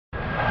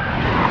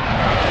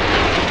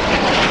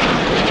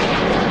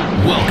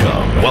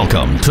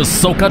Welcome to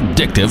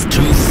Socaddictive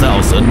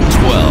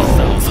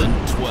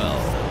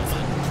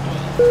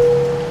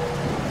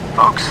 2012.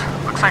 Folks,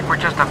 looks like we're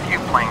just a few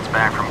planes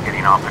back from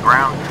getting off the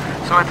ground.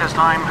 So at this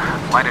time,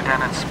 flight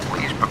attendants,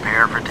 please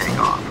prepare for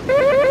takeoff.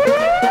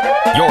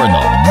 You're in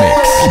the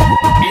mix.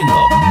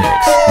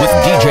 With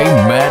DJ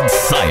Mad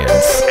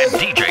Science and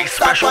DJ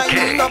Special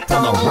K on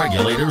the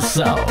Reggalatorz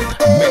sound.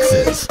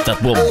 Mixes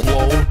that will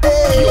blow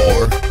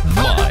your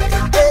mind.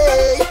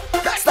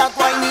 Start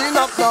whining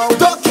up now.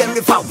 Don't care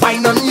if I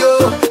whine on you.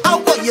 I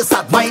want you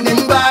start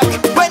whining back.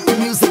 When the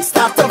music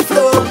starts to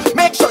flow,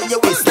 make sure your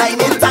waistline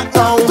intact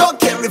now. Don't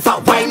care if I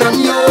whine on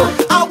you.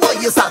 I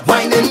want you start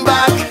whining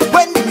back.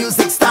 When the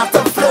music starts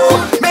to flow,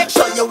 make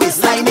sure your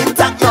waistline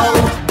intact now.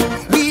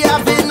 We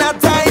having a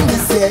time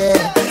this year.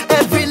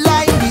 Every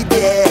line be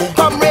there.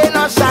 Come rain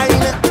or shine,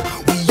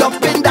 we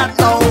up in that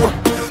now.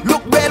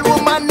 Look well,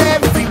 woman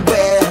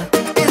everywhere.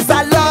 It's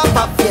a love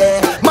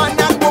affair. Man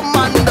and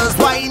woman does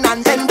wine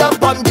and end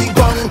up on the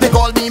ground. They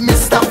call me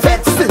Mr.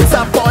 Fete. Since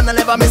I'm born I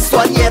never missed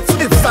one yet.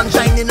 If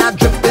sunshine in a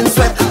dripping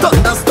sweat,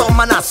 thunderstorm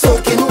and a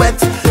soaking wet.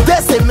 They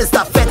say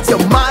Mr. Fete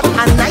you're mad,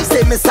 and I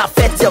say Mr.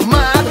 Fete you're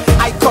mad.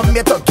 I come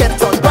here to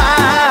get on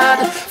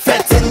bad.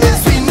 Fetting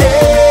is we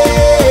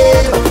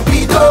name.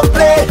 We don't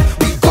play,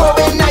 we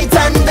going night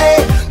and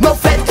day. No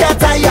fete get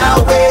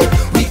tire away.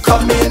 We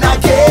coming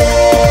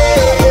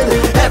again.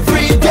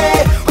 Every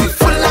day we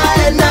full of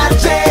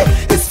energy.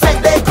 It's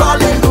fete they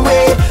calling the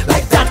way.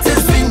 Like that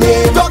is we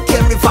name. Don't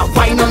care if I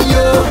whine on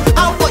you.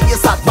 I want you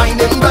start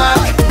whining back.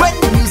 When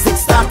the music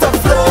start to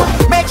flow,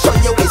 make sure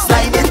your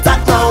waistline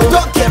intact now.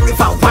 Don't care if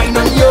I whine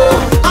on you.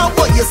 I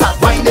want you start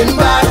whining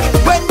back.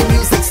 When the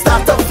music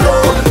start to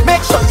flow,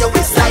 make sure your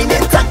waistline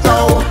intact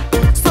now.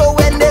 So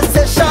when they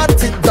say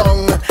shut it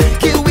down,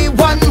 give we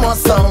one more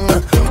song.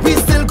 We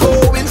still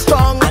going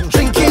strong and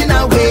drinking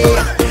away.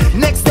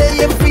 Next day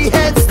if we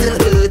head still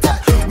hurt,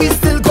 we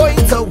still going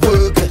to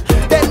work.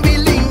 Then we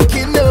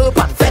linking up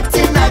and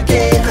fetting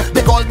again.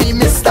 They call me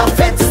Mr.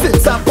 Fete.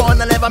 Since I'm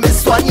born I never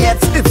missed one yet.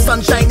 If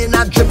sunshine in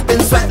a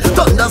dripping sweat,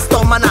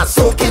 thunderstorm and a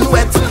soaking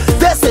wet.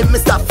 They say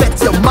Mr.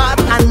 Fete you're mad,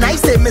 and I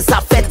say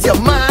Mr. Fete you're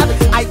mad.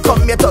 I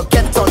come here to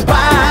get on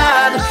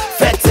bad.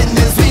 Fetting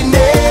is we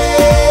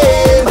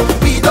name.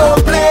 We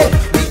don't play,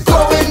 we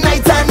going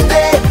night and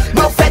day.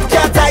 No fete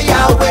get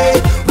tire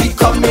away. We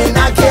coming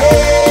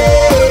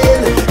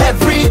again.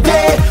 Every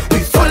day we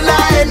full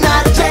of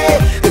energy.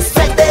 It's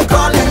fete they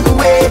calling the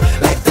way.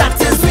 Like that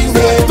is we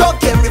name. Don't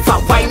care if I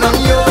whine on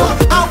you.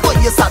 I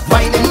want you start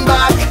whining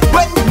back.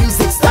 When the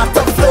music start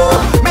to flow,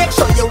 make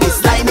sure your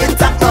waistline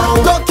intact now.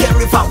 Don't care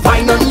if I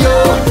whine on you.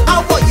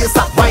 I want you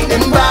start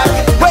whining back.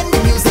 When the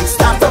music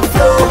start to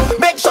flow,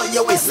 make sure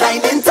your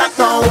waistline intact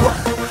now.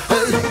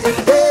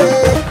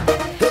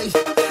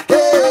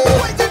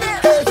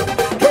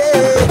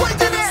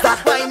 Start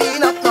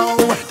whining up now.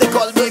 They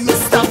call me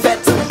Mr.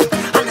 Fete.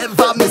 I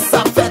never miss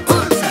a fete.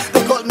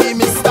 They call me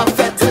Mr.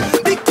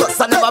 Fete because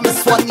I never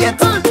miss one yet.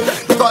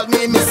 They call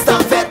me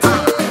Mr. Fete.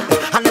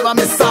 I never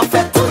miss a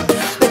fete.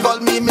 They call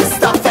me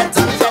Mr. Fete.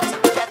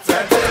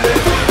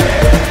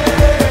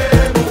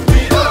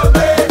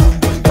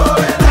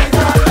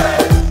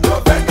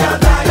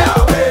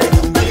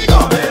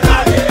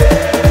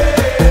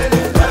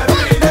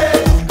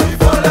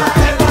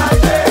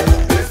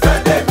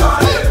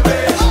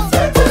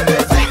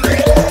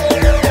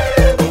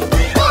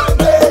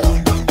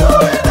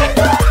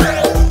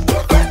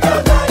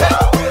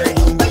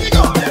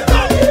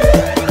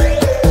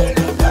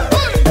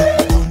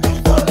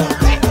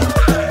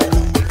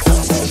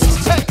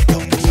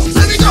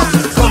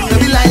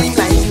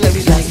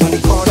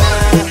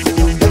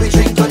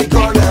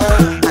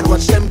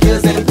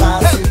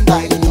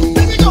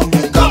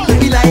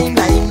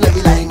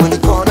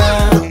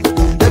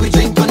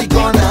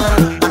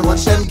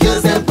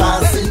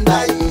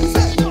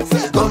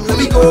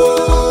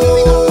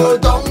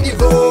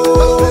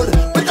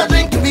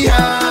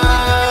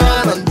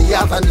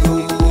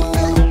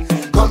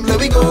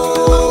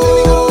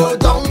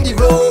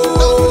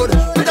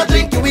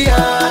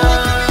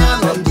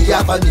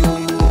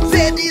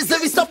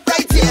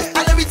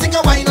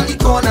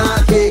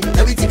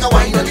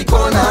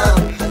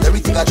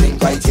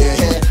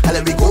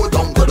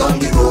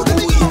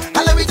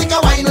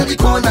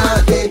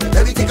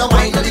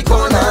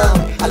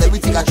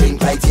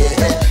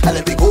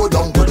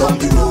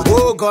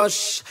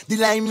 The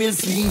lime will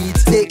sweet,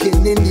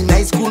 taking in the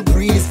nice cool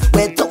breeze,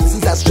 where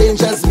thousands of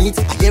strangers meet.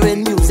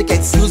 Hearing music,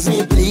 excuse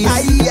me please.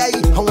 Aye,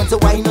 I want to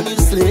wine on you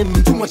slim.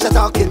 Too much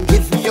talking,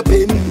 give me a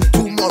pin.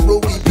 Tomorrow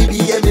we be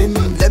BMing.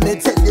 Let me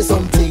tell you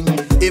something.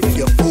 If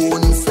your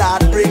phone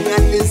start ring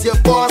and is your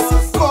boss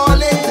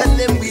calling, tell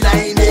him we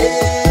line in.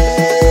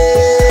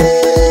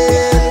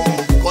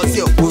 Cause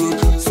you work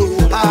so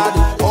hard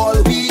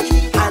all week,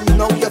 and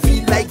now you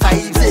feel like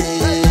vibes in.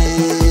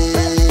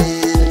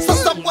 So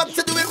stop what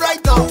you're doing right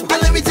now,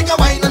 and let me take a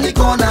wine on the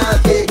corner.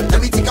 Hey,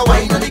 let me take a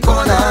wine on the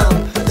corner.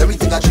 Let me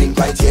take a drink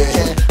right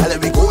here, and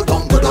let me go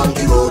down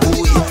the road.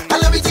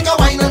 And let me take a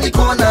wine on the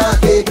corner.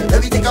 Hey,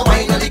 let me take a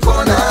wine on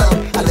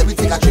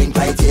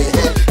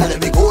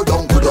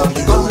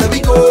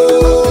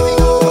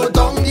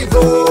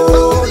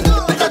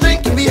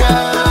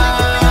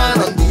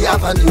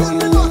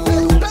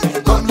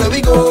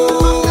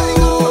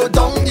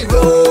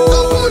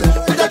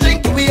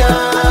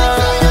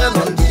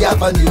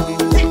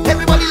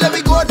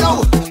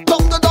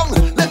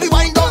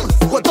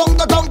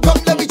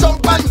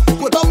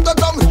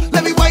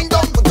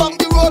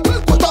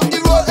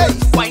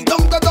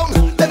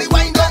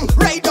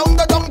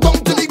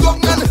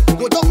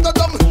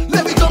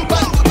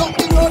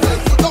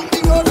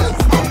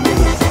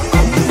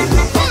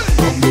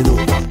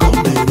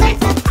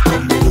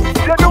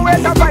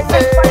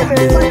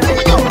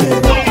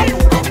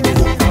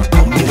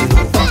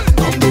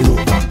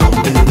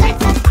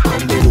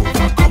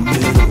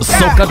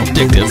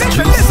Socaddictive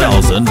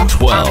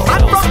 2012.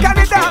 I'm from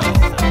Canada,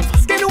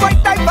 skin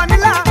white like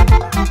vanilla.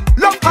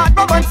 Love hard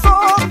mom and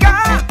soca.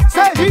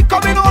 Say he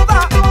coming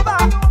over.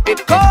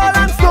 It call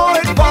and snow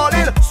it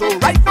falling. So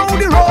right now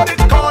the road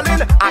is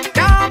calling. I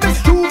can't miss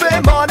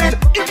Shurwayne morning.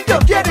 If you're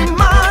getting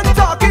man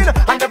talking,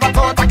 I never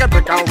thought I could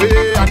break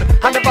away.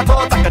 I never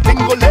thought I could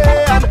tingle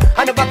in.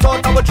 I never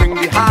thought I would drink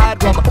the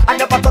hard rum. I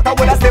never thought I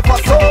would have stayed for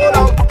so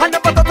long. I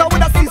never thought I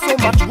would have seen so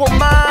much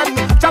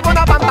woman. Jab on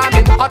a bam bam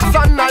in hot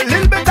sun. A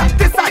little bit of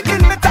this, a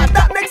little bit of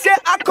that. Next year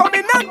I come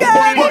in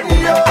again.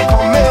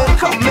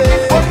 Come in.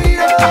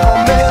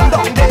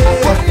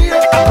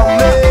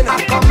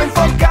 I'm coming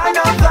from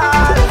Carnival.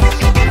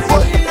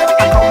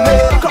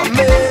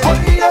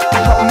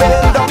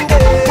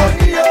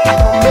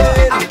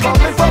 I'm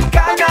coming from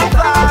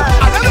Carnival.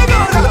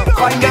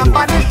 Find up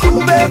on the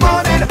Shurwayne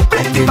morning,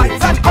 plenty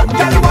vibes and hot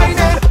girl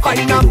whining.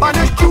 Find up on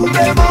the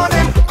Shurwayne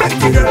morning,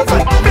 plenty girls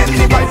and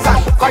plenty vibes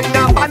and find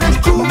up on the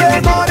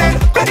Shurwayne morning,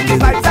 plenty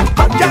vibes and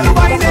hot girl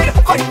whining.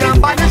 Find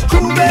up on the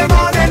Shurwayne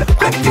morning,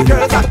 plenty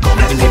girls and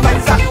plenty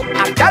vibes and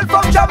a girl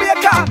from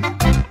Jamaica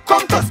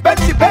come to spend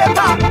she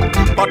paper,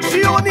 but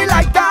she only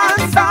like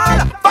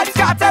dancehall. But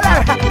can't tell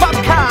her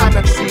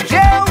Bacchanalist.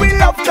 She we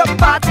love the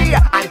party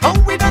and how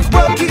we dance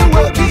worky.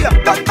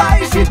 Don't buy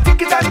she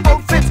tickets and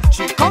outfits.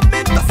 She come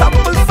in to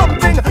sample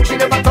something. She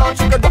never thought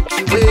she could rock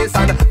she waist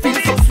and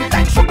feel so sweet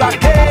like sugar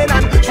cane.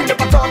 And she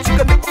never thought she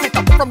could mix it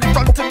up from the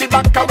front to the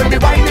back. And when we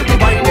whine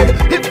it.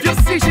 If you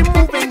see she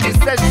moving this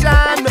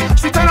session,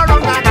 she turn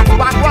around and that's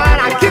one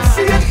and give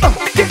she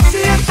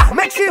it,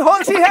 make she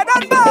hold she head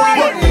and boy.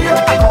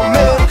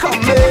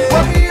 Come in,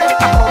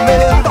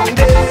 down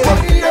there.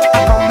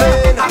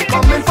 I'm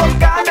coming from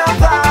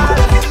Carnival.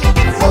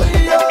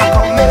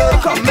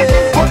 Come in,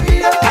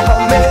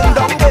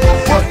 down there.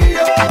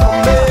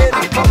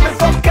 I'm coming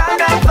from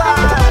Carnival.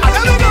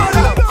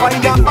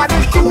 Find up on the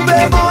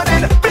Shurwayne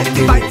morning,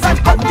 plenty vibes and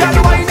hot girl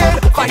whining.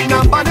 Find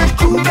up on the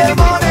Shurwayne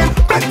morning,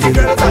 plenty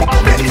girls and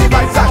plenty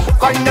vibes and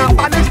find up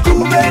on the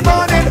Shurwayne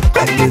morning,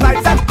 plenty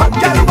vibes and hot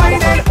girl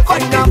whining.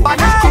 Find up on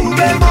the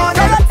Shurwayne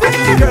morning,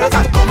 plenty girls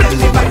and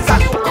plenty vibes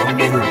and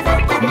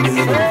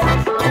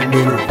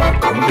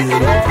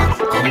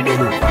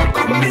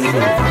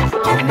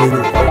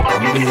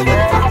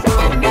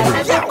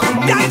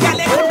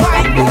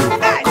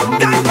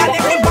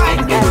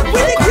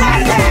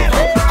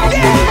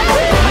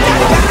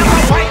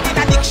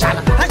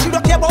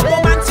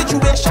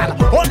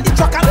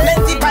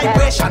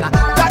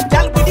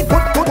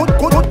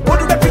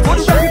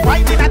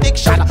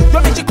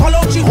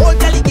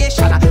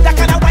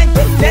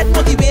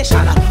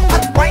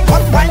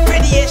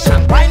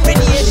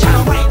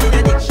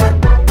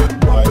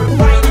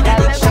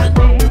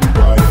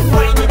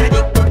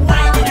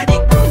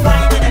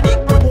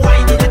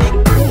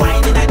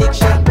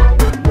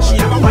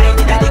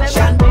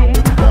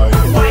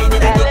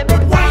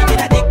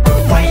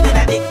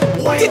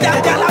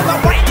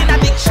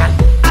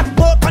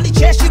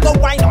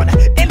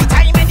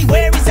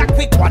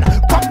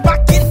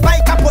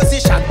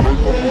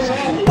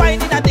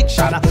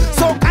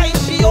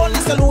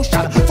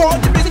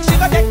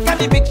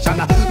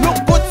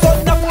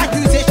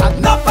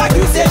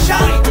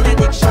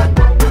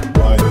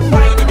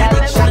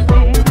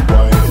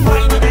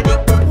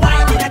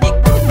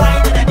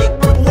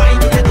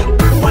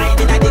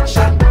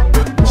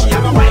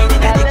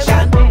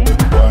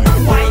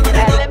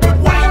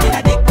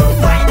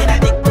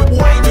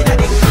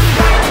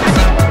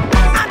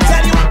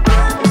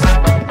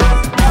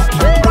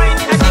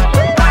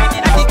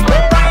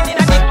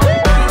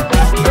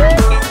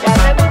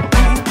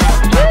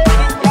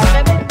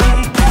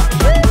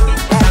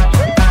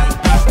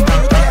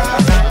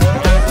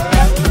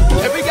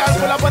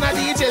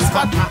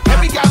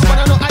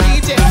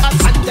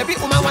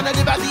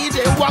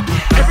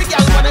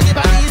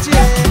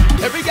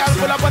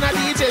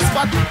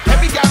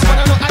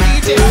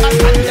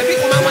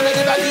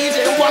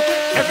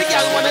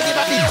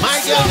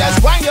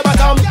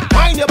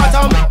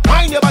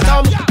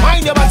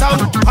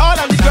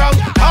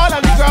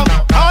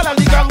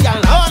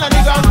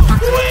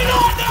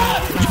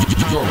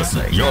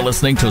You're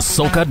listening to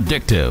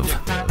Socaddictive,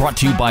 brought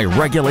to you by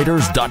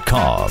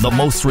Reggalatorz.com, the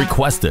most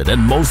requested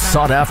and most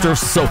sought after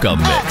soca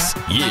mix,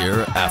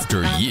 year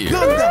after year.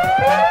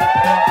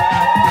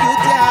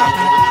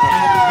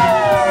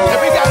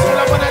 Every girl pull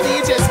up on a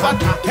DJ spot.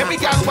 Every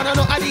girl wanna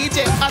know a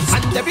DJ hot.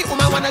 And every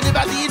woman wanna give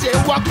a DJ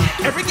walk.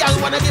 Every girl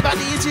wanna give a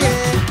DJ.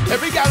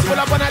 Every girl pull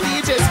up on a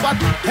DJ spot.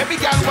 Every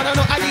girl wanna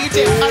know a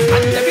DJ hot.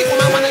 And every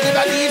woman wanna give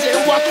a DJ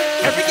walk.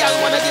 Every girl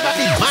wanna give a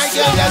DJ. My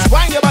girl, just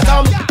wind your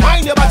bottom,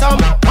 wind your bottom,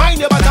 wind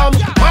your bottom,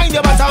 wind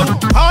your bottom.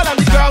 All on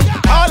the ground,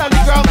 all on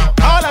the ground,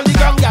 all on the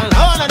ground, girl.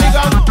 All on the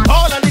ground,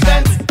 all on the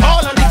fence,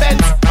 all on the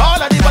fence,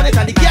 all on the bonnet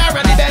and the car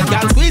and the bend.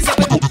 Girl, squeeze up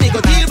with they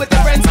go deal with the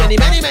friends. Many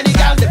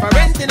girls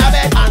different in a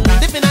bed and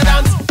dip in a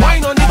dance.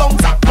 Wine on the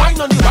bouncer, wine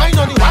on the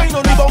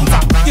bouncer.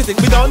 You think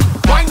we done?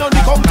 Wine on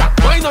the counter,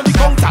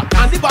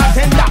 and the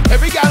bartender.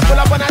 Every girl pull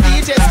up on a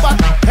DJ spot.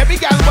 Every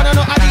girl wanna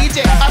know a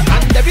DJ hot.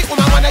 And every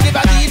woman wanna give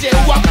a DJ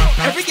walk.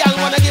 Every girl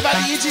wanna give a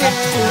DJ.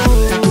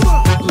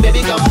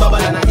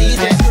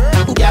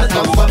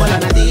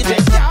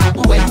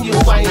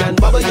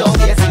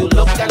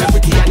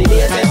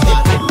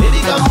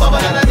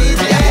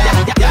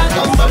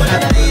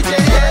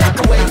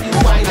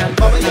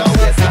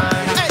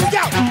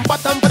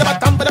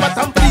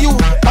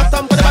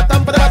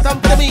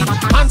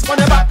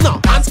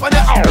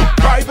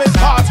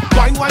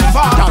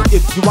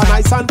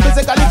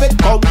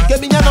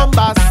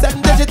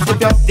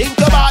 you think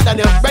you're bad and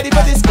you're ready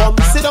for this, come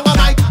sit down on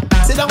mic,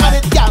 sit down on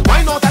it, girl.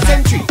 Why not a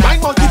century? Why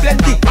not the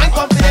plenty? Why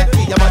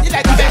confidently? Your body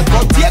like a bed,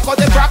 come take out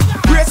the crack,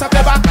 brace up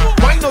your back.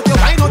 Why not your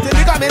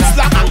ligaments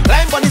slack and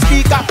climb on the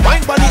speaker,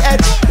 wine on the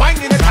edge, wine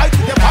in the tight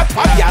with your pot,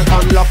 girl.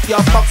 Unlock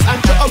your box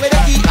and throw away the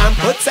key and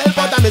put self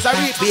out of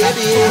misery,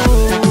 baby.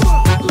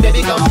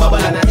 Baby, come bubble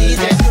and a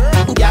DJ,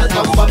 girl,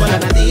 come bubble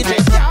and a DJ.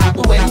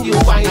 When you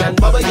wine and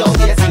bubble your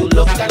waist, you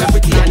look kinda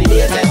pretty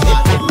animated.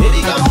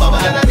 Baby, come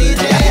bubble and a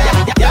DJ,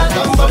 girl,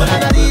 come bubble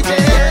and a DJ.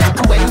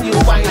 When you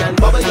wine and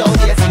bubble your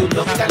waist, you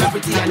look kinda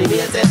pretty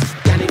animated,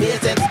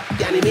 animated,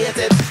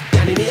 animated,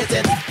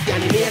 animated,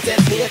 animated,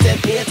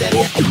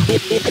 animated.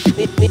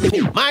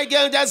 My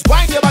girl, just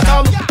wind your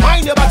bottom,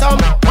 wind your bottom,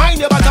 wind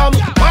your bottom,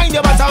 wind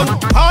your bottom.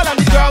 All on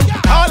the ground,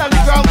 all on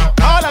the ground,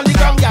 all on the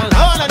ground, girl,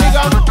 all on the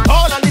ground,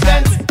 all on the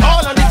fence,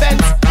 all on the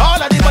fence,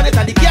 all on the bonnet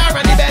and the car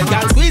and the bed,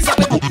 girl. Squeeze up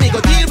the go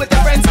deal with the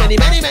friends, many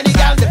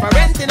girls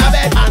different in a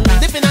bed and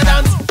dip in a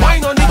dance.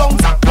 Wine on the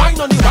bouncer, wine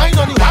on the, wine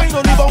on the, wine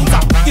on the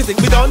bouncer. You think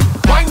we done?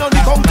 Wine on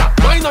the counter,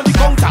 wine on the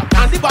counter,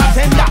 and the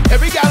bartender.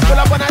 Every girl pull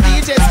up on a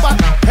DJ spot.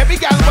 Every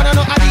girl wanna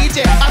know a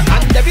DJ hot,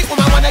 and every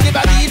woman wanna give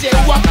a DJ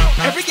walk.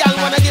 Every girl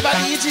wanna give a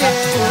DJ.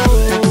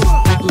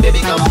 Baby,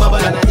 come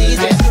bubble and a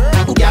DJ.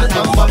 Girl,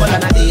 come bubble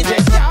and a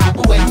DJ.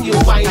 When you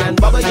wine and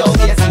bubble your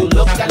waist, you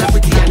look kinda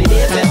pretty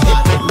animated.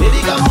 Baby,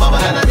 come bubble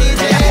and a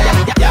DJ.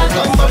 Girl,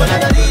 come bubble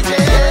and a DJ.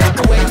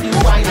 When you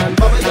wine and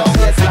bubble your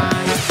waistline.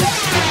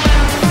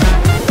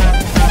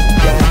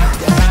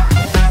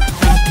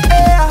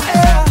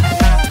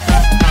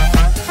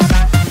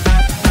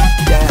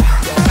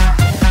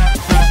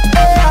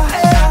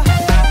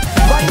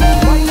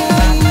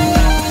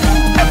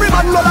 Every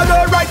man know that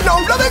girl right now,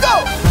 let me go.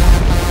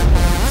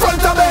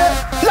 Front of me,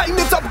 line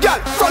it up, girl.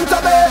 Front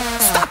of me,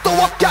 start to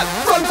walk, girl.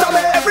 Front of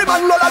me, every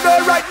man know that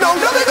girl right now,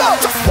 let me go.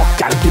 Just walk,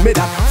 girl, give me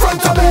that.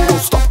 Front of me, don't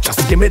stop,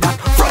 just give me that.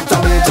 Front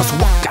of me, just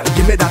walk, girl,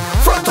 give me that.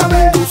 Front of me,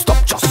 don't stop,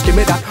 just give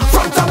me that.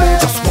 Front of me,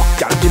 just walk,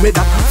 girl, give me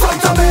that.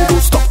 Front of me,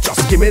 don't stop,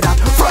 just give me that.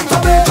 Front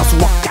of me, just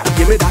walk, girl,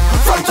 give me that.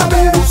 Front of me,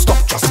 don't stop,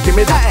 just give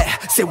me that.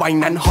 Say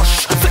wine and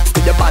hush, flex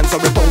to your bands or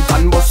rip out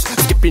and bust.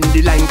 Skipping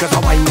the line cause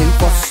I'm whining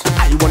fuss.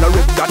 I wanna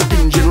rip that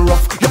engine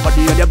rough. Your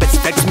body and your best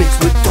specs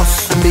mixed with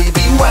dust.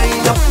 Baby,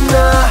 wind up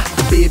now,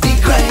 baby,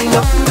 grind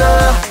up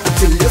now,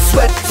 till you're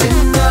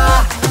sweating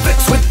now.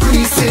 Flex with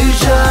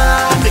precision,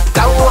 make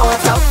that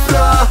water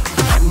flow.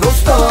 And no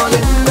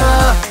stalling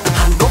now,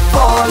 and no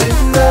falling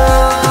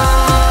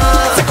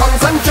now. Say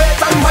concentrate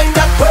and wind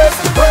that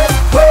waist, waist,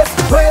 waist,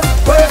 waist,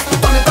 waist.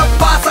 Turn it up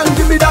fast and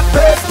give me that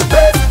pace,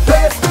 pace,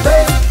 pace,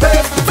 pace,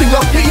 pace. Fling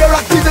up your ear,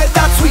 activate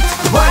that sweet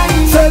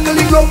wine. Circle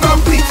the globe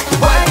complete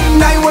wine.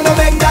 I wanna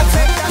make that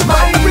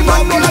mine. Every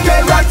man know that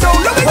girl right now,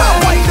 let me go.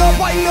 Wind up,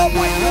 wind up,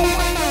 wind up,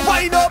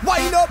 wind up,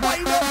 wind up,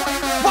 wind up,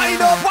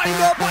 wind up,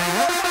 wind up, wind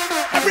up.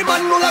 Every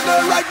man know that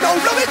girl right now,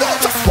 let me go.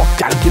 Just walk,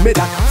 girl, give me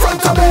that.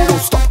 Front of me, don't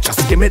stop,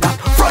 just give me that.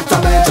 Front of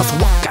me, just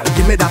walk, girl,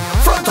 give me that.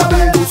 Front of me,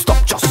 don't stop,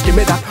 just give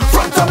me that.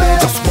 Front of me,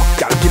 just walk,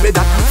 girl, give me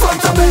that.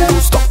 Front of me, don't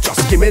stop,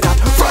 just give me that.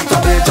 Front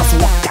of me, just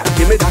walk, girl,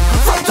 give me that.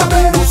 Front of me,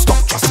 don't stop,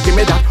 just give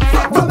me that.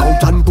 Rock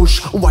out and push,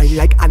 wild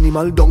like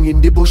animal down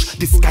in the bush.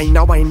 This kind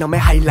of wine on me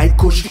high like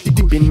kush.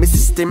 Deep in my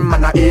system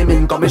and I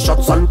aiming, got me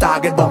shots on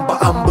target, bumper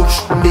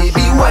ambush.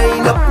 Baby,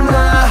 wind up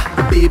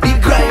now, baby,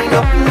 grind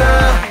up now.